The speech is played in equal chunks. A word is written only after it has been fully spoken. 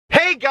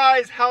Hey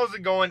guys, how's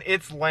it going?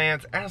 It's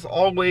Lance, as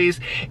always,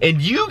 and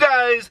you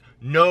guys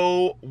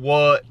know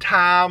what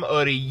time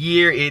of the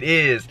year it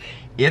is.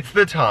 It's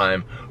the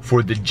time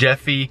for the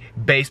Jeffy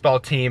baseball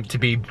team to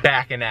be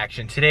back in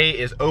action. Today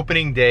is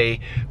opening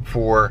day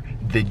for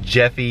the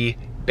Jeffy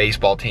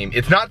baseball team.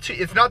 It's not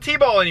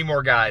T-ball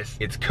anymore, guys.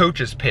 It's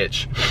coach's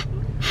pitch.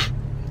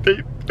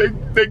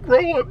 They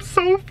grow up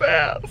so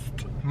fast.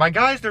 My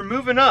guys, they're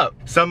moving up.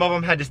 Some of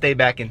them had to stay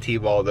back in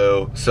T-ball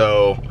though,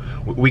 so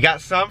we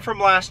got some from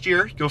last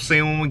year. You'll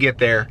see when we get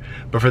there.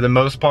 But for the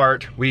most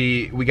part,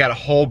 we got a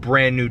whole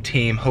brand new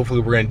team. Hopefully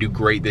we're gonna do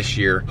great this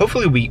year.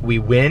 Hopefully we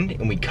win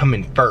and we come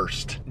in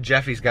first.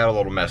 Jeffy's got a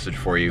little message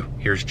for you.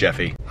 Here's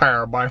Jeffy. Hi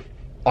everybody.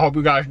 I hope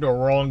you guys do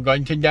really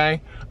good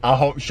today. I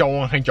hope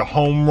someone hits a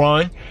home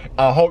run.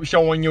 I hope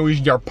someone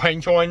uses their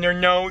pencil in their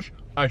nose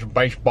as a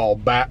baseball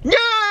bat. Yay!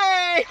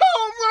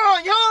 Home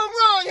run! Home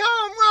run!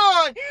 Home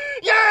run!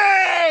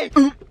 Yay!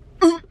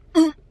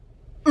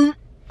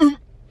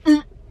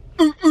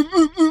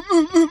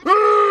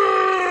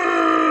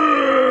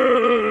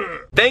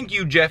 Thank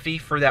you, Jeffy,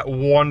 for that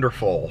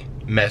wonderful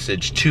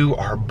message to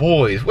our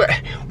boys. What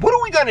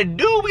are we gonna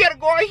do? We gotta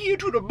go out here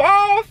to the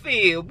ball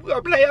field. We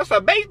gotta play us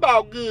some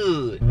baseball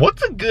good.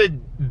 What's a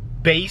good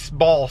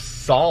baseball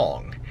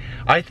song?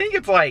 I think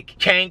it's like,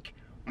 take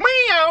me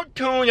out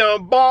to the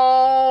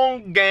ball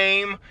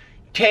game.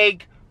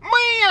 Take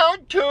me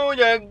out to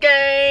the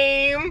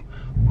game.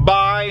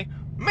 Buy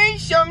me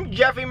some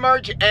Jeffy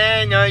merch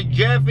and a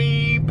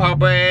Jeffy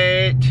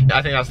puppet.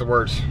 I think that's the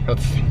words.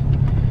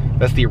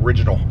 That's the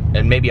original.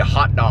 And maybe a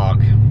hot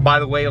dog. By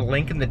the way, a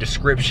link in the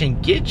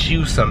description. Get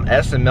you some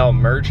SML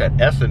merch at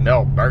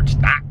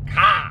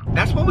smlmerch.com.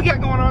 That's what we got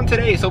going on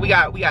today. So we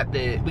got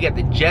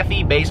the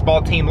Jeffy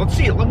baseball team. Let's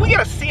see. We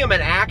gotta see them in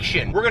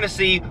action. We're gonna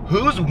see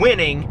who's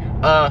winning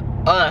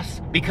us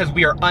because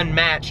we are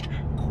unmatched.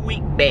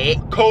 Quick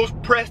bag. Coach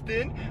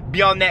Preston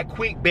be on that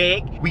quick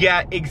bag. We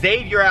got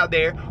Xavier out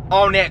there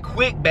on that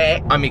quick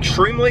bag. I'm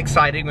extremely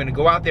excited. I'm gonna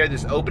go out there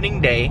this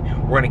opening day.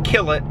 We're gonna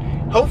kill it.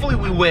 Hopefully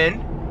we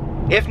win.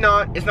 If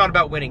not, it's not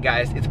about winning,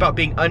 guys. It's about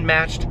being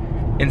unmatched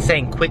and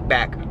saying quick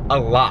back a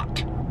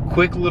lot.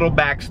 Quick little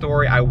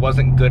backstory, I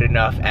wasn't good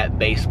enough at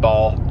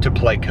baseball to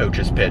play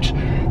coach's pitch.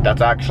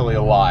 That's actually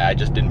a lie, I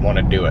just didn't want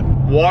to do it.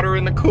 Water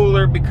in the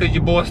cooler because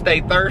you boys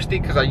stay thirsty,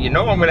 because you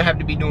know I'm gonna have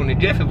to be doing the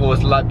Jeffy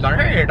voice a lot. Like,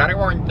 hey, Daddy,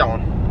 what are you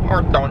doing? What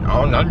are you doing?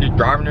 Oh, I'm just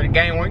driving to the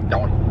game, what are you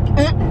doing?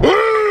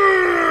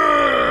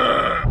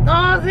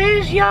 All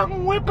these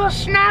young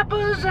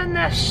whippersnappers and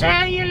their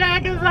cellular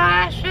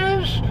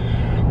devices,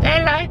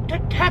 they like to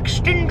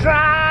text and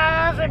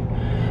drive and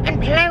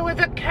play with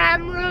the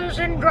cameras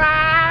and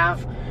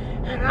drive.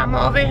 And I'm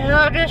over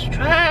here just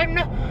trying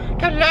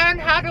to learn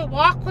how to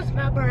walk with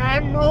my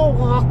brand new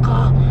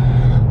walker.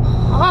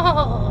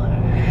 Oh,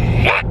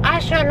 shit. I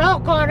sure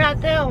love going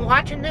out there and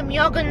watching them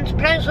youngins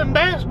play some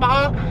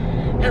baseball.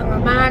 It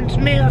reminds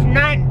me of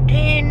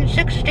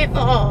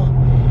 1964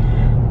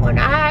 when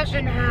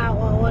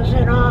Eisenhower was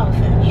in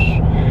office.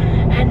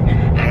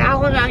 And I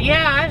was like,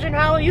 yeah,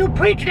 Eisenhower, you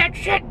preach that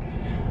shit.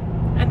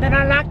 And then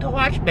I like to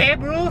watch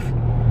Babe Ruth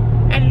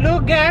and Lou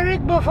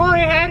Gehrig before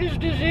he had his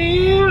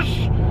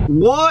disease.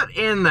 What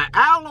in the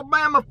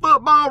Alabama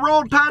football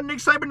roll tide? Nick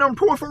Saban number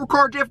 24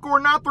 car, Jeff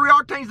Gordon, 93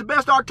 octanes, the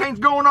best octanes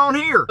going on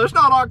here. It's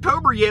not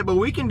October yet, but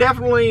we can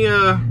definitely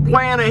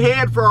plan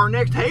ahead for our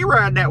next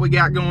hayride that we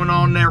got going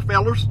on there,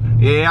 fellas.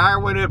 Yeah, I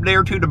went up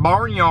there to the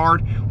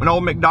barnyard when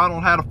old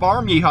McDonald had a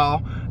farm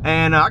yeehaw,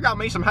 and I got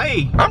me some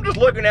hay. I'm just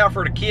looking out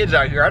for the kids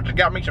out here. I just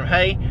got me some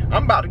hay.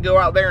 I'm about to go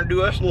out there and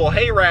do us a little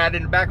hayride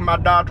in the back of my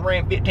Dodge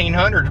Ram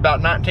 1500. It's about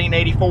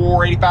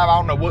 1984, 85. I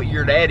don't know what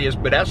year that is,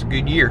 but that's a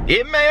good year.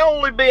 It may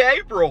only be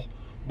April,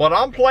 but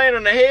I'm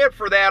planning ahead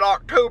for that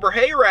October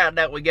hayride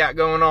that we got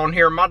going on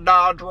here. My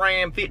Dodge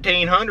Ram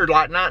 1500,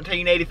 like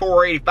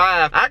 1984,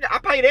 85. I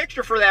paid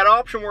extra for that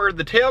option where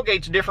the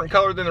tailgate's a different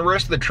color than the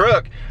rest of the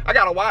truck. I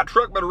got a white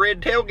truck but a red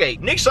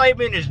tailgate. Nick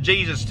Saban is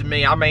Jesus to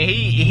me. I mean,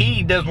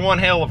 he does one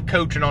hell of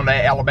coaching on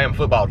that Alabama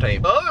football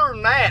team. Other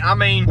than that, I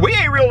mean, we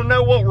ain't really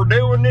know what we're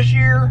doing this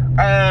year.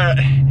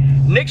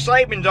 Nick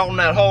Saban's on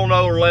that whole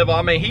nother level.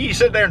 I mean, he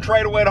sit there and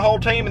trade away the whole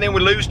team, and then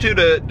we lose to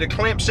the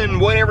Clemson,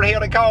 whatever the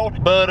hell they call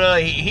it.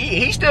 But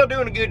he's still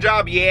doing a good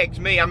job, you ask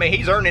me. I mean,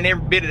 he's earning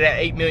every bit of that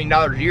 $8 million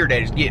a year that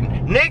he's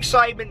getting. Nick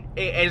Saban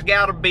has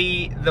got to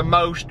be the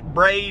most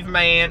brave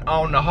man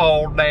on the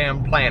whole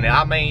damn planet.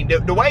 I mean,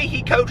 the way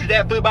he coaches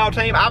that football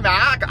team, I mean,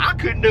 I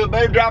couldn't do a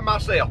better job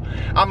myself.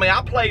 I mean,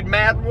 I played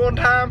Madden one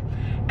time,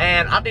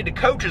 and I did the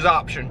coach's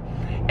option.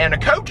 And the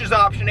coach's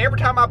option, every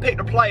time I picked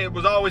a play, it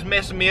was always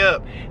messing me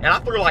up. And I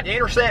threw like an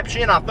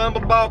interception, I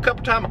fumbled the ball a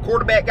couple times, my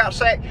quarterback got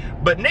sacked.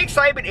 But Nick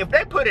Saban, if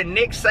they put a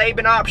Nick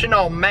Saban option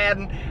on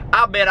Madden,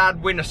 I bet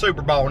I'd win the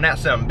Super Bowl in that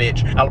son of a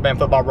bitch. Alabama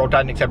football roll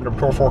tide, Nick Saban number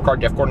 24 car,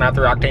 Jeff Gordon,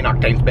 93 octane,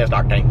 octane's the best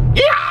octane.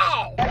 Yeah!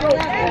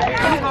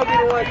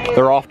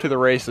 They're off to the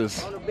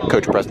races.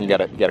 Coach Preston, you got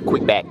a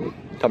quick back.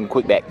 Tell him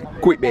quick back.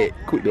 Quick back.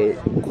 Quick back.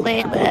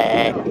 Quick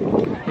back.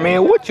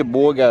 Man, what your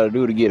boy got to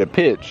do to get a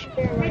pitch?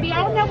 Maybe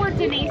I don't know where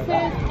Denise is.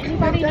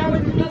 Anybody know where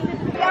Denise is?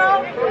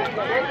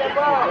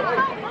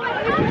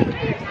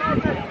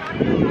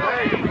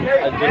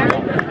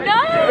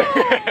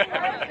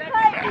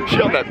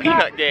 She on that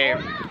peanut game.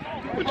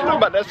 What you know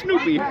about that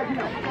Snoopy?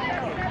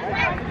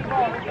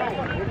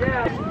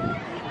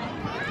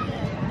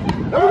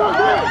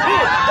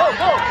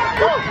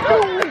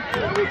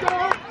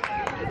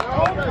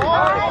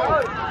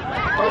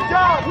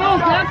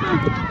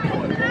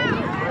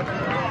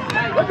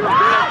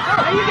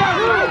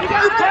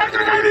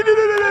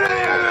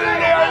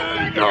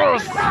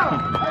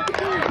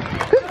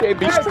 They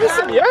be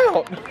stressing me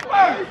out.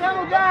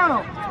 Settle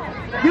down.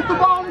 Get the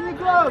ball in your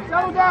glove.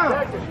 Settle down.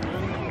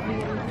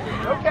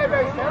 Okay,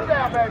 baby. Settle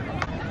down, baby.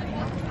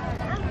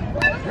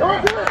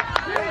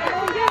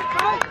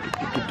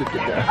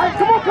 Hey,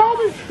 come on,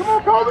 Kobe. Come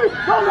on, Kobe.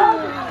 Come on.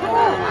 Come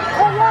on.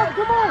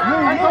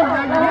 All right, come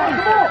on.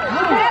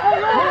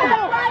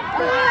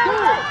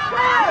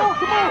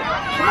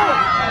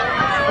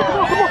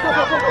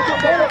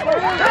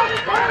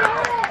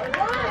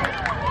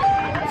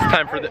 It's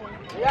time for the...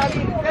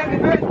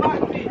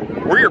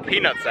 Where are your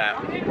peanuts at?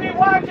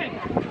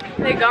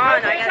 They're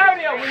gone.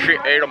 Shit,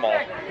 ate them all.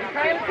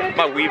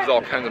 My weave's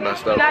all kinds of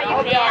messed up.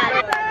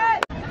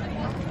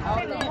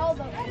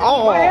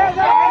 Oh!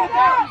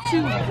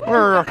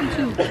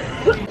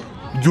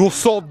 You're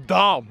so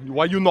dumb.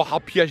 Why you not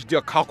happy as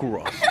the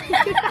cockroach?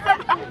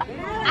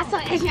 I saw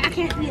Asian, I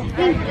can't see it.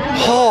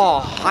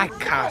 Oh, I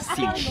can't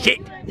see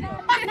shit.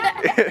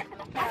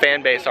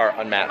 Fan base are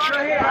unmatched.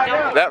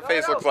 That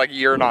face looks like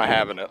you're not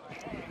having it.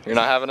 You're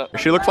not having it?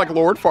 She looks like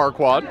Lord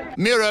Farquaad.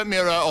 Mirror,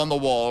 mirror on the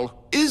wall,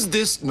 is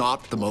this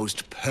not the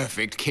most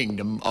perfect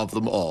kingdom of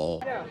them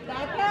all?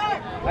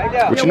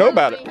 What you know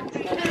about it?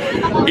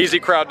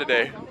 Easy crowd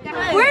today.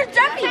 Where's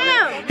Jeffy?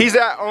 He's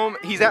at home.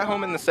 He's at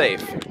home in the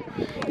safe.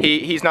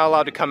 He's not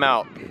allowed to come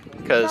out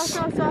because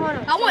I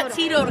want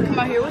Tito to come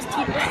out here. What's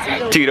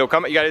Tito? Tito,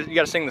 come. You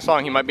gotta sing the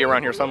song. He might be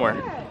around here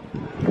somewhere.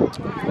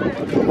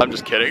 I'm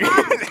just kidding.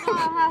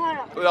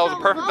 That was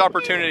a perfect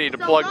opportunity to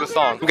plug the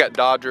song. We got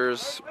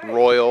Dodgers,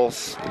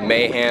 Royals,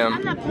 Mayhem.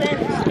 I'm not playing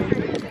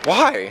this.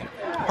 Why?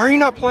 Why are you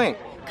not playing?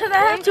 Because I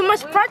have too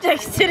much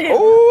projects to do.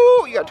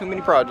 Oh, you got too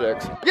many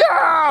projects.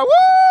 Yeah,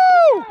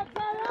 woo!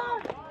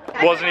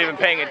 Wasn't even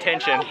paying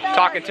attention.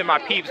 Talking to my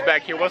peeps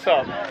back here. What's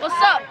up? What's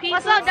up, Pete?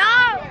 What's up,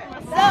 dog?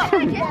 What's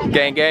up?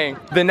 Gang, gang.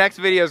 The next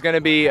video is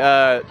gonna be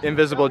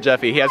Invisible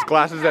Jeffy. He has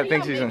glasses that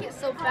thinks he's in.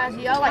 So fast.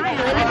 Y'all like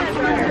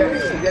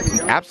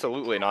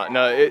Absolutely not.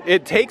 No,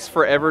 it takes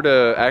forever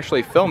to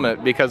actually film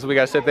it because we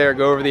gotta sit there,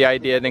 go over the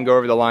idea, then go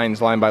over the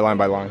lines line by line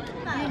by line.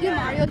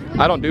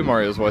 I don't do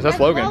Mario's voice. That's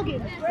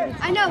Logan.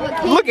 I know,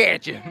 but Look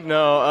at you.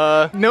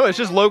 No, no, it's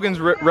just Logan's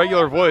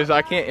regular voice.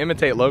 I can't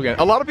imitate Logan.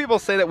 A lot of people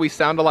say that we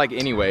sound alike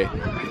anyway.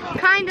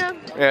 kind of.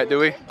 Yeah, do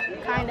we?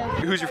 Kind of.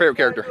 Who's your favorite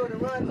character?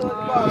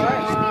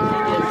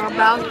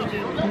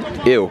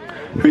 Bowser. Ew.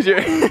 Who's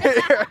your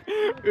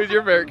Who's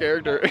your favorite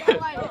character?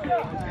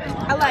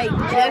 I like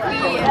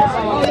Jeffy.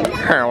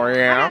 Hell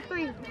yeah.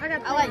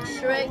 I like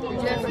Shrek,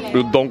 Jeffy.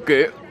 You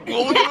donkey.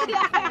 And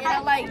I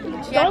like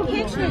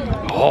Jeffy.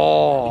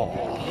 Oh.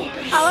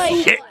 I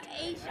like shit.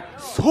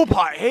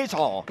 Super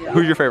Asian.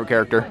 Who's your favorite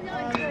character?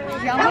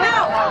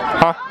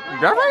 Huh?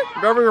 Jeffy?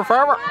 Jeffy your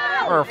favorite?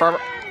 Or your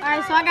favorite?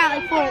 Alright, so I got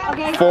like 4,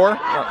 okay? 4?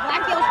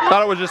 Black Yoshi.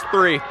 Thought it was just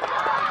 3. No,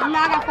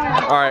 I got 4.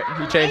 Alright,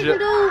 you changed it.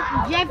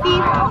 Jeffy,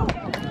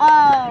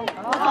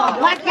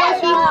 Black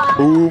Yoshi.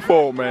 Ooh,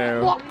 4,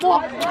 man.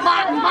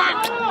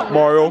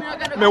 Mario.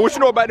 Man, what you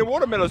know about the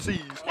watermelon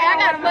seeds? Hey, I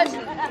got a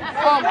question.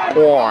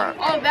 What?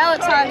 On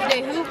Valentine's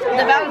Day, the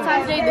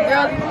Valentine's Day, the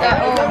girl that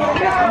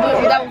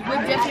was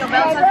with Jeffy on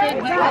Valentine's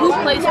Day, who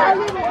plays her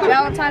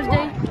Valentine's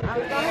Day?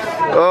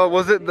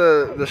 Was it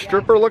the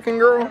stripper looking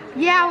girl?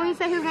 Yeah, when you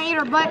said he was gonna eat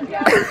her butt.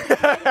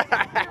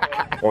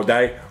 Well,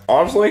 Daddy,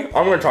 honestly,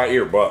 I'm gonna try to eat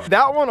her butt.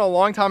 That one a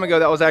long time ago,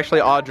 that was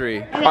actually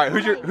Audrey. Alright,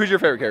 who's your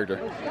favorite character?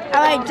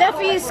 I like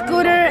Jeffy,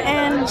 Scooter,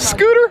 and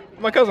Scooter?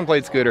 My cousin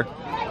played Scooter.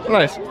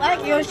 Nice.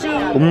 Black Yoshi.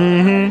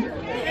 Mm-hmm.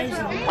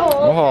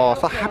 Oh,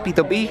 so happy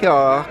to be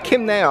here.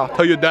 Kim now.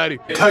 Tell your daddy.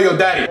 Tell your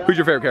daddy. Who's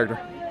your favorite character?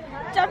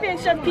 Jeffy and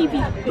Chef Pee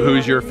Pee.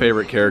 Who's your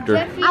favorite character?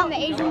 Jeffy and the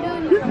Asian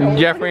dude.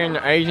 Jeffrey and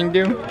the Asian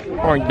dude?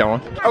 What are you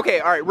doing?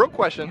 Okay, alright, real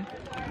question.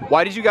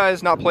 Why did you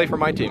guys not play for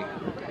my team?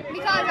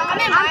 Because I'm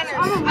in minors.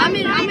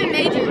 I'm in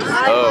majors.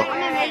 Oh.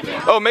 I'm in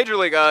majors. Oh, Major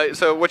League.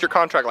 So what's your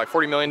contract, like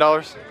 $40 million?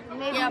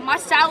 Yeah, my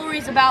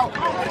salary's about,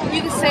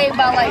 you can say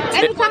about like...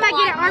 Every time I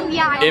get an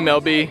RBI.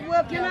 MLB.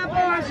 Well, can I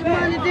borrow some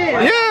money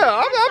there?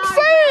 Yeah, I'm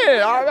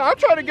saying. I'm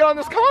trying to get on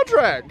this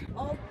contract.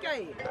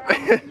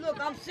 Okay.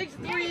 Look, I'm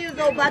 63 years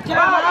old. By the time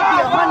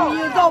I'll be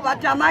 100 years old, by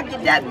the time I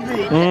get that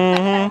rich.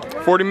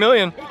 Mm-hmm. 40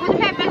 million. Who's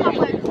your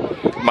favorite baseball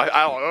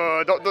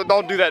player?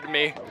 Don't do that to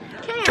me.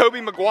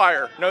 Tobey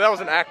Maguire. No, that was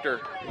an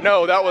actor.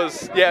 No, that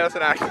was, yeah, that's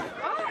an actor.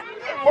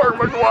 Mark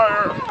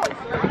Maguire.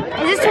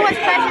 this too much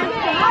pressure?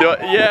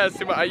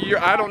 Yes,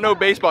 I don't know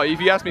baseball. If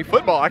you ask me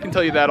football, I can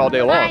tell you that all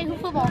day long. Alright, who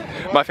football?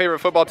 My favorite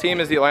football team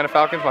is the Atlanta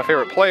Falcons. My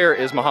favorite player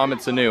is Mohamed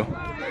Sanu.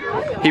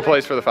 He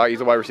plays for the Falcons.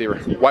 He's a wide receiver.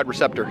 Wide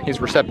receptor. He's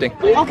recepting.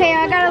 Okay,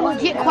 I got a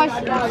legit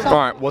question. So,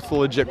 Alright, what's the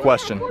legit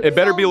question? It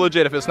better be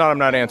legit. If it's not, I'm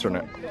not answering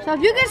it. so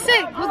if you get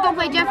sick, who's gonna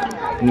play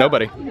Jeffy?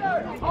 Nobody. So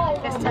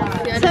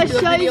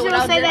you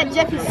should say that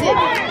Jeffy's sick.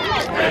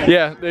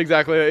 Yeah,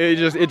 exactly.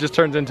 It just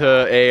turns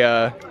into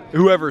a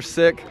whoever's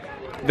sick,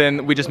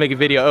 then we just make a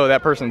video. Oh,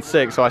 that person's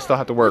sick, so I still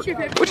have to work.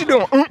 What you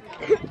doing? Put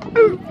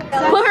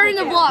her in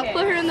the vlog.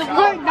 Put her in the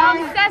vlog.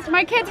 I'm obsessed.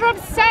 My kids are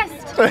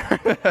obsessed.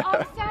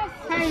 Obsessed.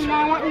 Hey,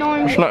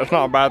 Mom, It's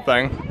not a bad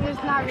thing.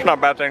 It's not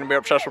a bad thing to be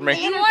obsessed with me.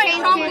 You like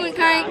chocolate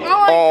cake?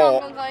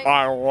 Oh,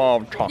 I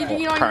love chocolate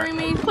You know what I cake.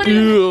 mean? Put it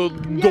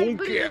in. Don't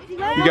get.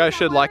 You guys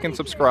should like and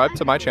subscribe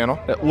to my channel.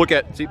 Look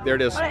at, see, there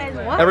it is.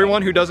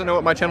 Everyone who doesn't know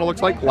what my channel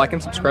looks like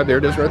and subscribe. There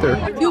it is right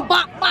there. You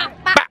bop, bop,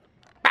 bop.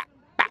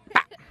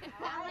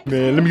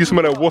 Man, let me get some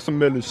of that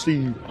watermelon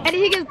seed. And then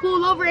he gets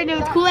pulled over and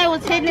then Kool-Aid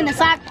was hidden in the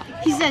sock.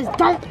 He says,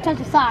 don't touch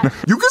the sock.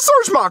 You can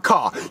search my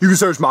car. You can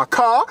search my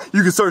car.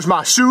 You can search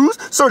my shoes.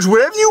 Search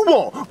whatever you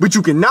want. But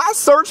you cannot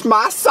search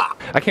my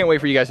sock. I can't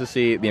wait for you guys to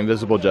see the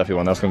Invisible Jeffy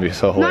one. That's gonna be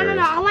so hilarious.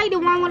 No. I like the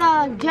one with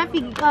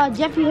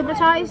Jeffy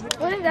hypnotized.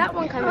 When is that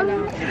one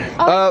coming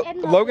out?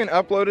 Logan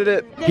uploaded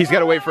it. He's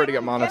gotta wait for it to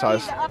get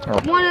monetized.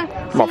 Wanna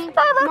see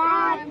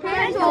my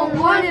pencil?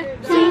 Wanna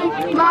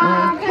see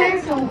my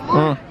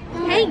pencil?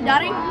 Hey,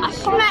 Daddy, I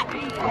smack.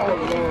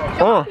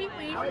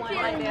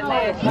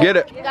 Get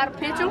it. Got a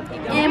pencil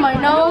in my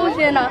nose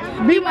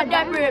and beat my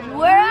diaper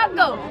everywhere I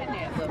go.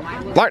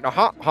 Like the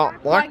hot,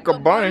 like a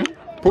bunny.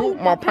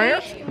 Poop my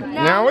pants.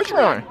 Now it's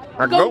running.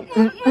 I go.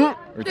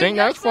 You think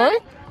that's funny?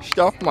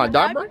 Stuff my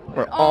diaper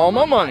with all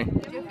my money.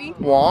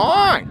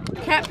 Why?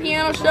 Cat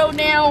piano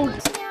showdown.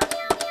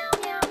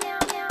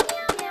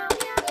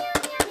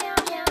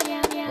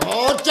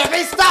 Oh,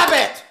 Jeffy, stop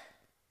it!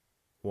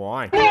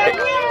 Why?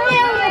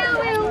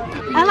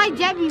 I like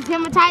Jeffy's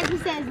hypnotized. He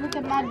says, look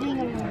at my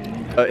ding.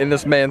 In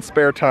this man's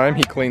spare time,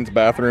 he cleans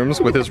bathrooms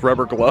with his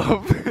rubber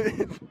glove.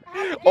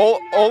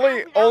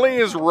 only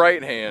his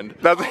right hand.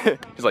 That's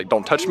it. He's like,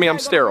 don't touch me, I'm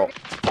sterile.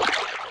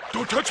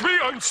 Don't touch me,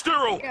 I'm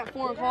sterile.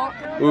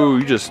 Ooh,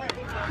 you just...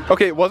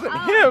 Okay, it wasn't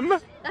him.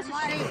 That's a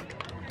shame.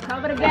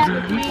 Cover the back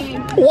with me.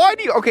 Why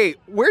do you... Okay,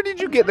 where did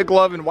you get the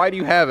glove and why do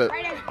you have it?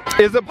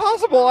 Is it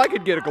possible I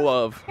could get a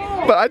glove?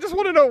 But I just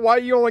want to know why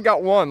you only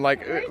got one.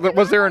 Like,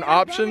 was there an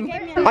option?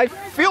 I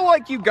feel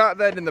like you got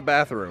that in the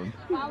bathroom.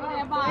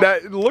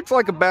 That looks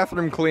like a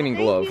bathroom cleaning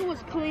glove. He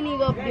was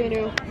cleaning up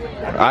dinner.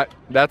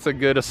 That's a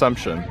good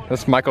assumption.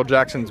 That's Michael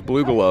Jackson's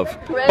blue glove.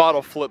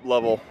 Bottle flip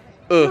level.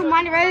 You know who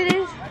Mind the Red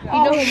is? You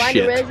know who Mind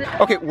the Red is?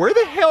 Okay, where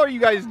the hell are you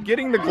guys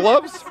getting the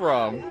gloves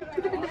from?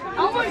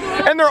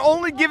 And they're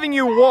only giving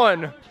you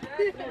one.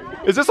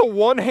 Is this a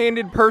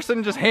one-handed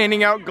person just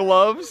handing out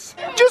gloves?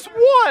 Just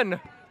one!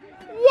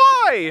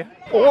 Why?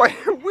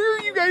 Where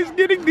are you guys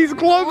getting these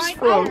gloves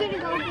from?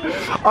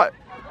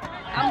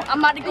 I'm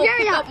about to go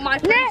pick up my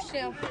first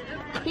shelf.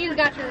 He's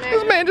got your name.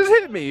 This man just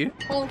hit me.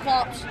 Holy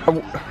cops.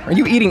 Are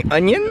you eating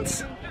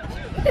onions?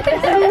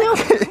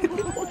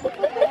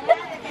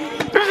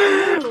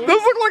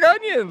 Those look like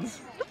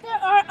onions. There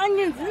are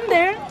onions in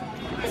there.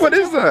 What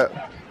is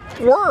that?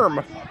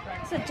 Worm.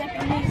 It's a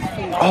Japanese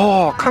food.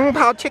 Oh, Kung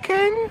Pao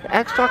chicken,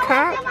 extra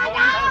cat.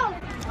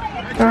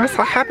 I'm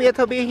so happy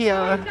to be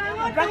here.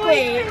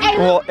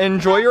 Well,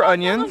 enjoy your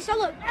onions.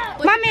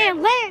 My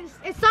man Lance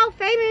is so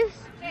famous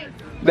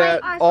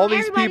that all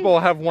these people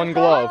have one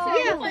glove.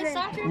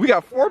 Yeah. We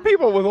got 4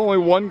 people with only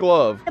one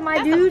glove.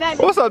 My dude.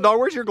 What's up, dog?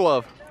 Where's your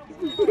glove?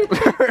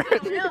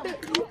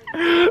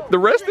 The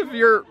rest of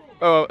your,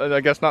 I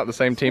guess not the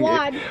same team.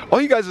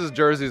 All you guys'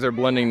 jerseys are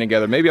blending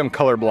together. Maybe I'm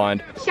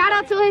colorblind. Shout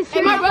out to his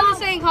team. Hey, my brother's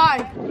saying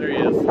hi. There he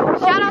is.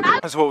 Shout out to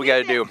That's what we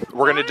gotta do.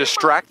 We're gonna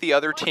distract the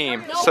other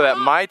team so that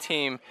my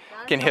team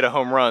can hit a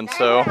home run.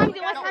 So.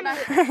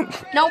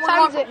 No,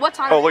 what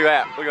time? Oh, look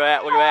at that. Look at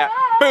that. Look at that.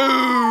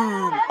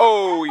 Boom!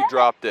 Oh, he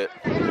dropped it.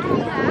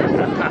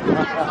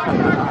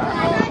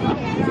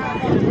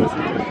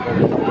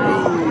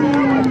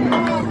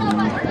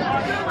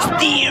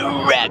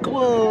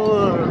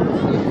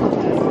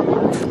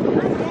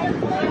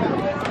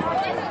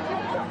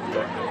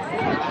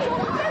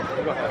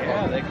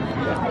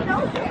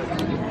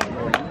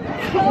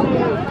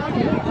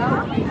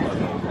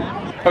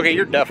 Okay,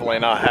 you're definitely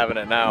not having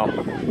it now.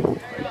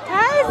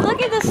 Guys,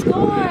 look at the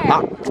score.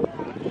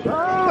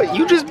 Oh,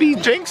 you just be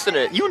jinxing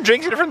it. You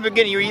jinxed it from the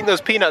beginning. You were eating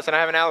those peanuts and I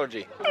have an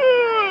allergy.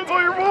 It's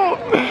all your fault.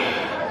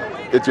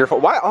 It's your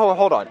fault. Why? Oh,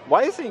 hold on.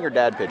 Why isn't your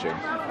dad pitching?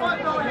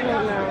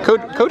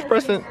 Coach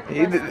Preston,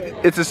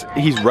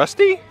 he's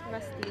rusty?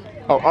 Rusty.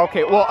 Oh,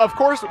 okay. Well, of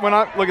course, when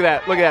I, look at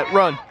that. Look at that.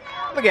 Run.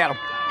 Look at him.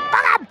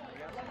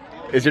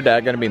 Is your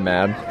dad gonna be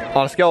mad?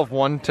 On a scale of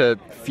 1 to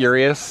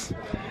furious,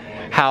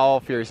 how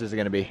furious is he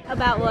gonna be?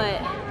 About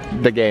what?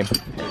 The game.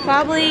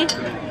 Probably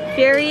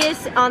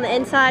furious on the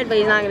inside, but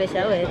he's not gonna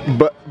show it.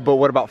 But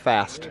what about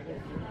fast?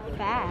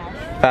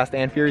 Fast. Fast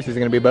and furious, is he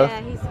gonna be both? Yeah,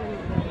 he's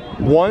gonna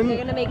One, We're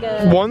gonna make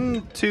a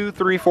 1, 2,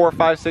 3, 4,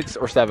 5, 6,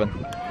 or 7.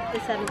 the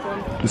 7th one.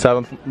 The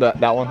 7th,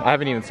 that one. I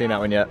haven't even seen that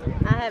one yet.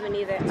 I haven't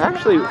either.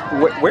 Actually,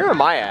 where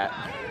am I at?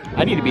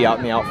 I need to be out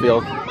in the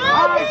outfield.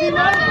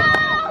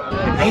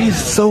 It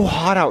is so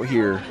hot out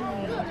here.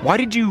 Why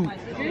did you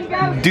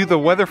do the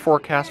weather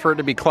forecast for it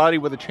to be cloudy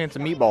with a chance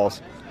of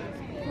meatballs?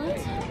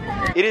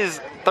 What? It is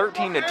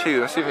 13 to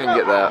 2. Let's see if we can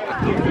get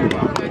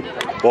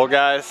that. Well,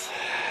 guys,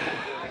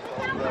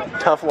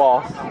 tough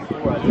loss.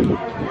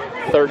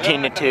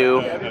 13 to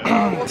 2.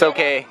 It's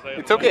okay.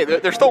 It's okay.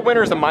 They're still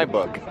winners in my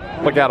book.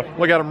 Look at them.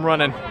 Look at them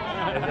running.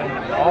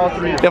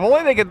 If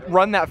only they could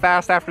run that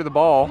fast after the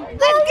ball. Let's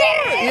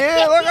get it!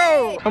 Yeah, let's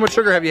go. How much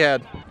sugar have you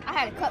had? I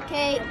had a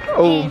cupcake.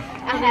 Oh.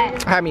 And I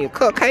Had me a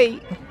cupcake.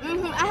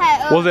 I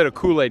had. Was it a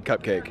Kool-Aid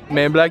cupcake?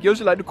 Man, Black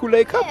Yoshi like the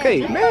Kool-Aid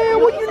cupcake.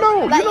 Man, what you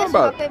know? Like, You know yes,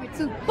 about my it. favorite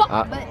too.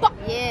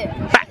 Yeah.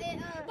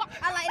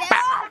 I like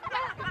that.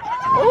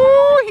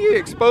 Oh, he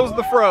exposed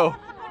the fro.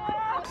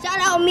 Shout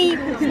out me,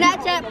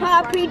 Snapchat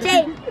Pop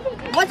PJ.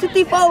 1, 2,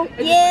 3, 4.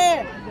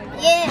 Yeah.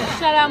 Yeah.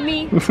 Shout out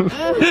me. You know what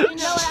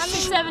I mean?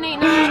 7, 8,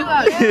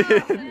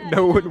 9.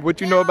 No, what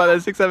you know about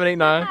that 6, 7, 8,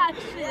 9?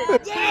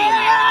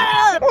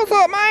 Yeah. What's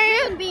up,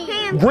 man?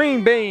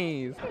 Green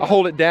beans. I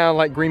hold it down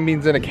like green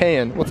beans in a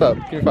can. What's up?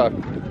 Give me 5.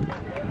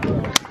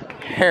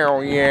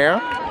 Hell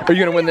yeah. Are you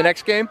gonna win the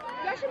next game?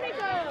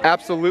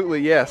 Absolutely,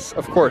 yes,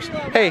 of course.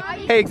 Hey,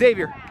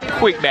 Xavier.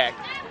 Quick back.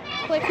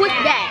 Quick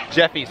back.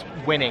 Jeffy's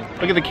winning.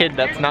 Look at the kid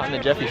that's not in the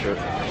Jeffy shirt.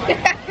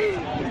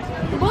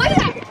 Boy,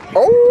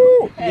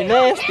 Oh, you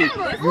nasty. You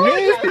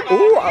nasty.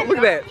 Oh, look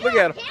at that. Look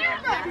at him.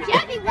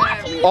 Jeffy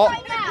watching you All,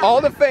 right now. all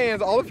the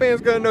fans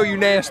gonna know you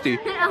nasty.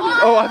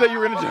 Oh, I thought you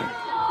were gonna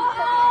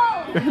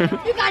You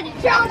got in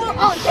trouble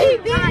on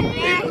TV.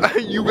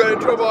 You got in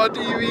trouble on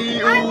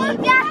TV. I was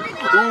Jeffy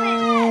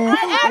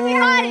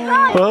everybody.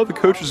 Well, the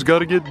coaches got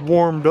to get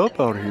warmed up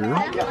out here.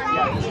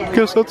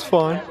 Guess that's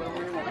fine.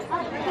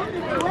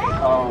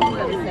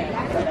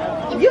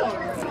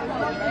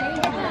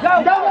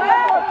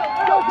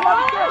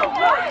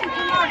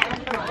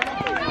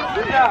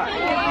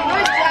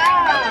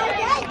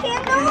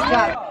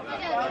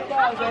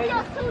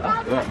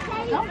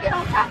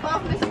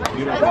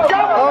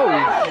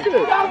 Oh,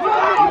 shit.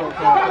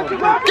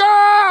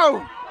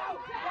 Go!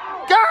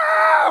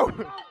 Go!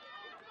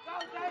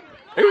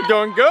 He was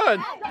doing good.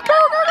 Go!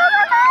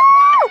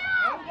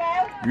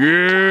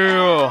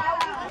 Yeah!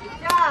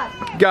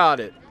 Got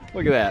it.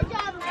 Look at that.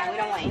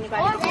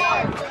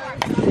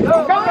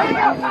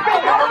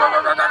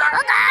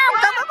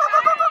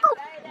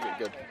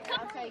 Good.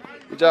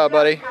 Good job,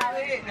 buddy. Ooh.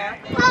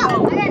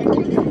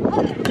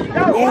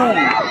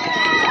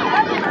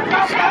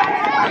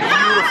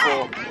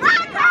 Beautiful.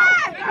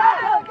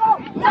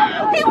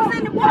 He was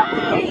in the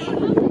water.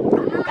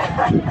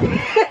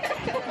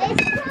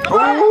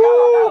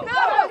 Ooh.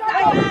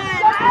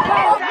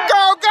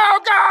 Go, go,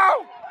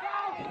 go!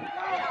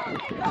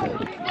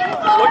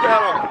 Look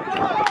at him.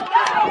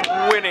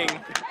 Winning.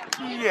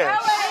 Yes.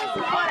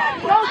 Go,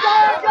 go,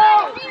 go!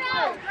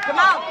 Come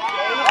on.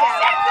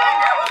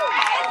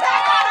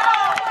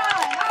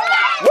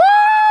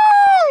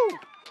 Woo!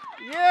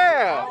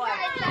 Yeah.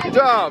 Good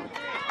job.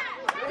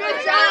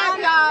 Good job,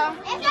 y'all.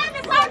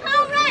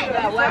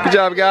 Good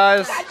job,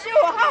 guys. Got you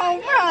a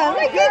home run.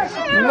 Look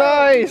at you.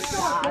 Nice.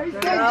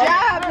 Good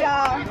job,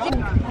 y'all.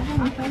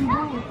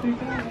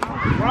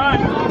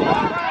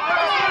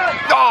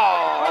 Oh.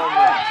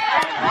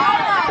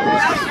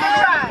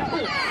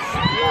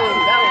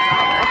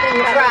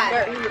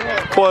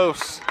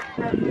 Close.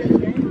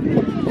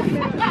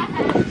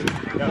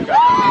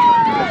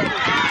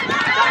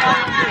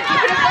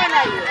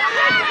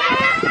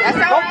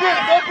 Go get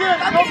it, go get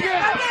it, go get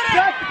it.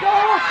 Go.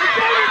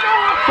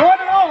 Throw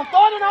it on,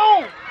 throw it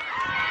on.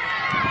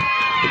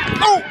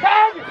 Oh!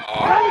 Tag it.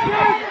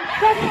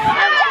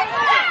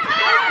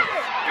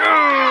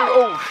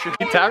 Oh shit!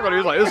 He tackled. He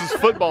was like, "This is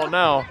football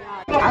now."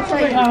 Oh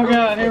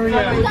God, here we go.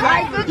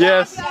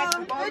 Yes.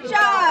 Good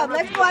job.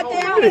 Let's go out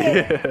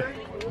there.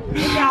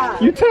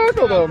 You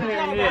tackled him.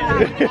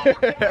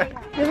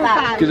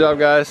 Good job,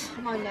 guys.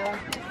 Come on, Noah.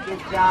 Good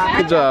job.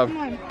 Good job.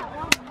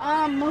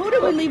 Who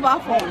did we leave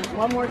off on?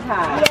 One more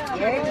time.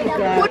 There you go.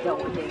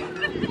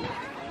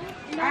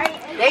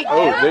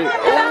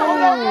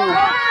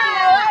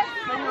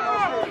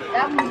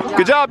 Oh,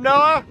 good job,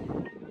 Noah.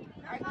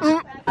 Let's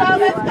go.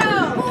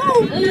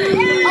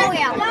 Oh,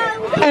 yeah.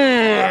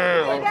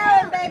 Let's go,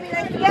 baby.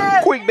 Let's go.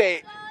 Quick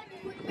bait.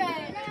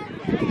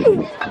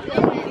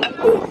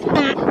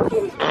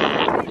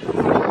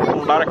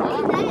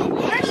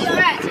 Where's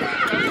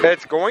Shrek?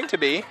 It's going to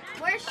be.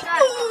 Where's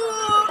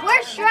Shrek?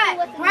 Where's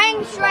Shrek? Bring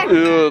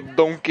Shrek.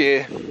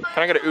 Donkey. Can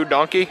I get a ooh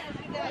donkey?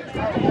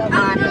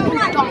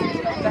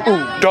 Donkey.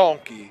 Ooh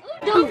donkey.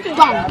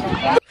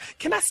 Donkey.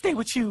 Can I stay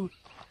with you,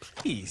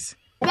 please?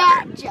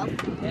 Bad joke.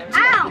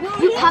 Ow!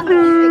 You come to the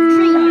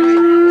tree.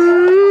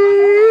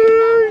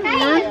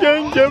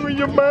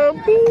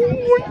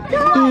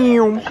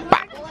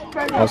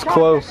 That was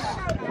close.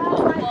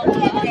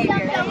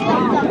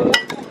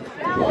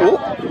 Oh,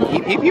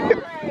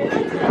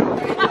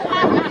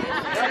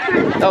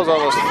 That was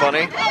almost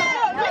funny.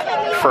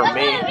 For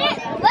me.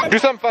 Do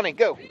something funny,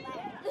 go.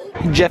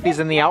 Jeffy's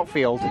in the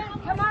outfield.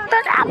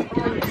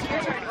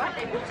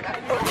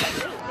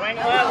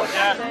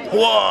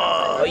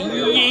 Whoa!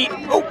 Yeet.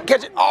 Oh,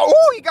 catch it!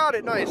 Oh, he got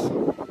it! Nice.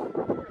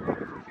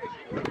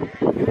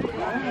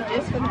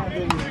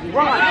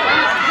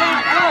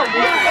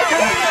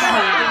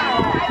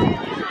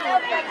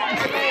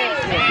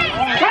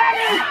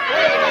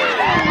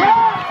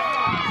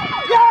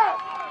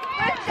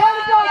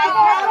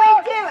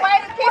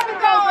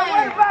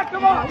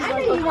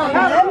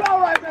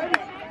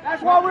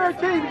 That's why we're a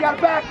team. You got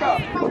to back up.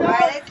 All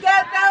right, let's go,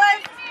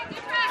 fellas.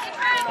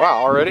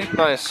 Wow, already?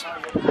 Nice.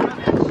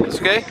 It's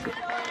okay.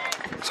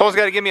 Someone's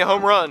got to give me a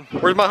home run.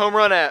 Where's my home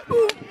run at?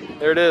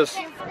 There it is.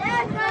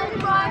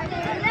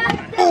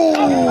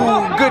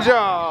 Ooh, good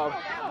job.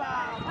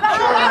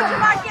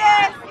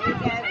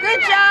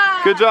 Good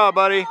job. Good job,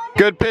 buddy.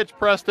 Good pitch,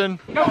 Preston.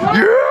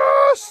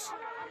 Yes!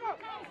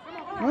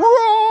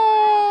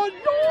 Run!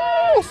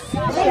 Yes!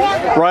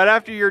 Right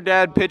after your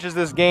dad pitches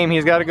this game,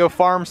 he's got to go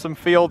farm some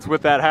fields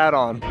with that hat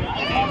on.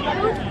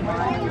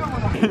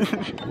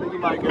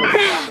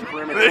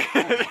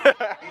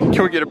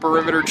 Can we get a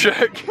perimeter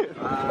check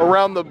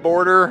around the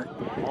border?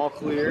 All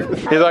clear.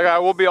 He's like, I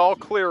will be all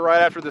clear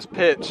right after this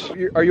pitch.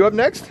 Are you up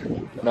next?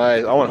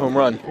 Nice. I want a home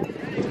run.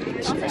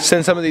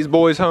 Send some of these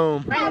boys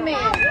home.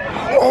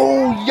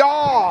 Oh,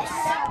 yas!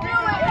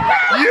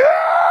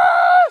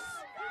 Yes!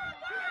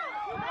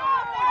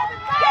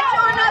 Get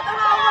you another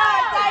home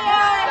run,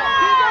 Diane.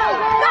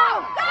 Go,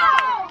 go!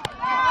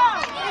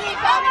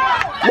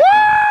 Woo!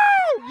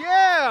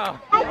 Yeah!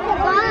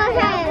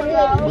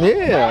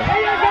 Yeah!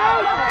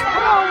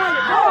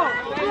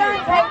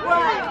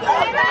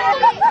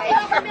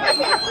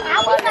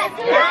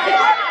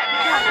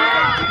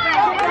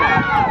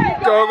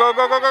 Go, go,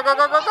 go, go, go, go,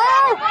 go, go, go!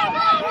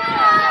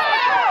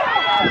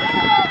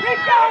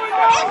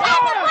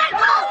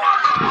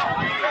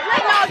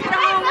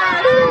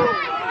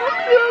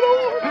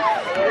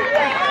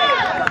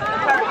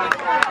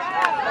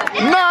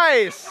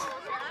 Nice!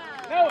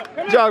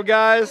 Good job,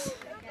 guys.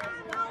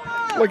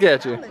 Look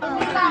at you.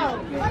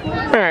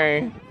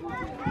 Hey,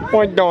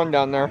 what you doing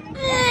down there?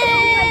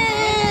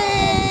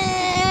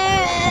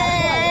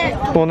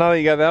 Well, now that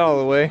you got that out of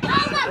the way.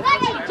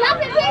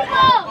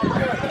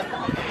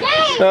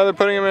 Now they're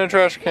putting him in a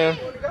trash can.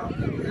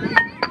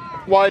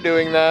 Why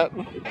doing that?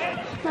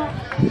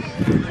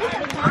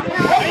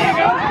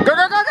 Go,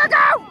 go, go, go,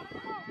 go!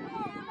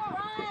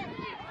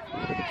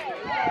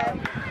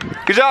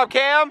 Good job,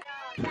 Cam.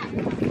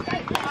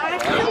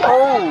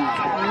 Oh,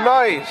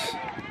 nice.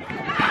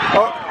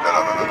 Oh.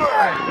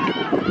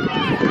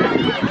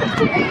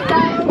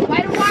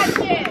 Way to watch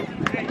it.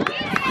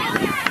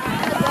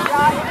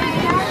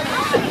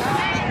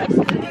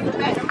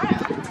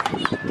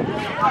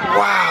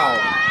 Wow.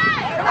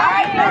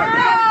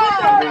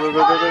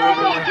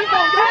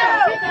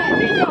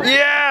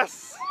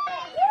 Yes.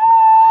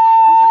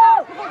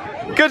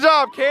 Good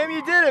job, Cam.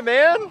 You did it,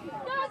 man.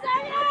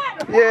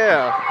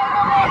 Yeah.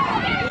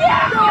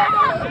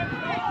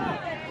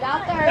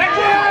 Out there.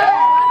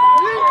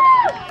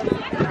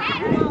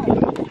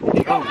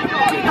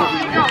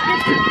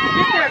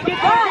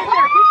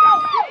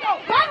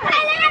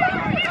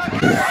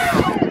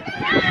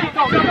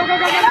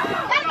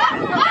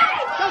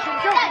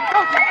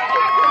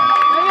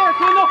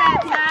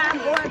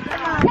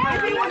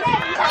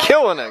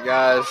 Killing it,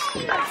 guys.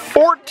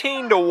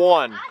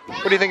 14-1.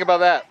 What do you think about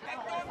that?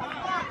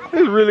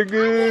 It's really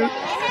good.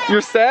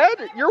 You're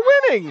sad? You're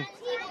winning.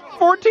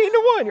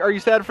 14-1. Are you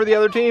sad for the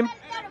other team?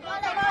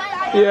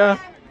 Yeah,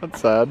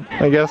 that's sad.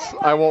 I guess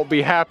I won't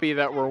be happy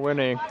that we're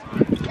winning. Oh,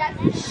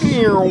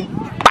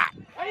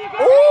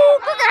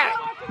 look at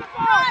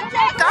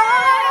it!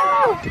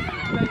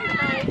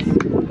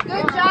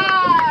 Good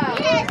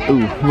job.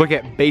 Ooh, look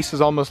at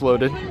bases almost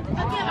loaded.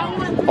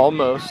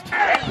 Almost.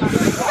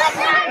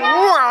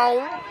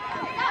 Wow.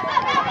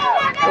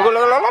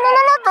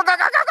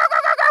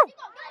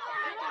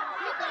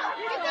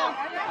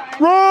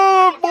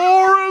 Run,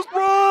 Boris,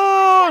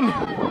 run!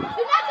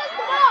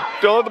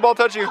 Don't let the ball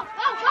touch you. Go, go,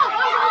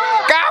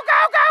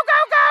 go, go,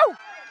 go!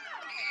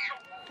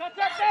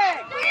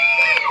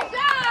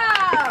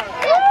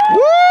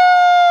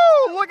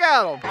 Woo! Look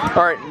at them.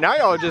 All right, now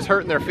y'all are just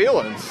hurting their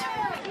feelings.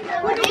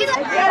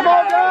 Come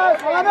on,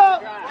 guys, line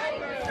up.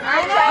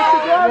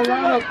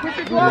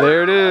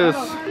 There it is.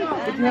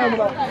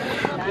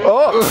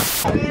 Oh,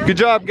 good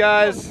job,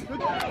 guys.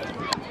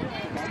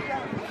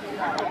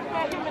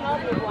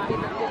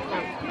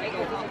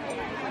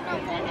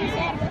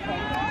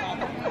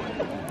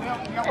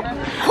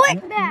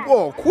 Quick back.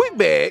 Whoa, quick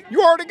bag.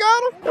 You already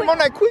got him? Come on,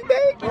 that quick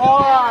bag.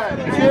 Right.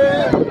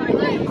 Yeah.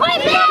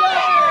 Quick back.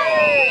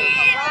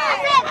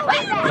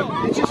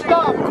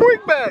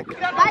 Quick bag.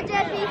 Bye,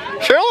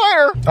 Jeffy. See you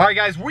later. All right,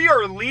 guys, we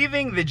are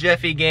leaving the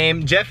Jeffy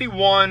game. Jeffy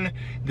won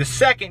the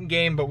second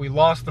game, but we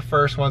lost the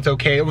first one. It's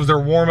okay. It was their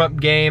warm-up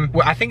game.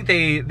 Well, I think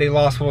they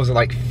lost, what was it,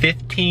 like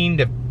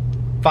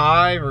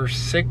 15-5 or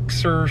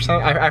 6 or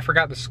something? I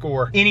forgot the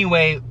score.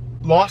 Anyway,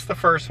 Lost the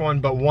first one,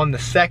 but won the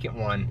second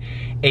one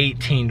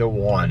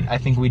 18-1. I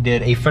think we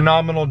did a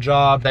phenomenal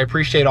job. I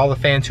appreciate all the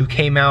fans who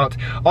came out,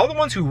 all the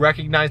ones who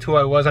recognized who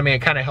I was. I mean,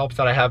 it kind of helps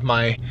that I have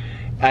my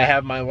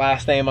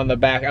last name on the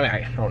back. I mean,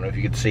 I don't know if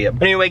you could see it.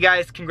 But anyway,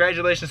 guys,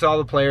 congratulations to all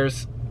the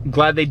players.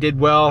 Glad they did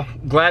well.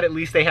 Glad at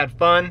least they had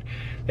fun.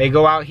 They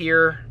go out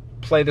here,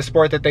 play the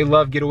sport that they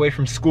love, get away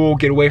from school,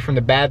 get away from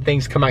the bad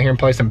things, come out here and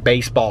play some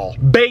baseball.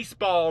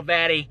 Baseball,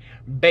 daddy,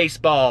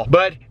 baseball.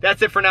 But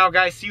that's it for now,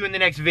 guys. See you in the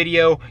next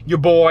video. Your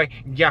boy,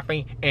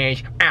 Jeffy,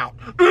 is out.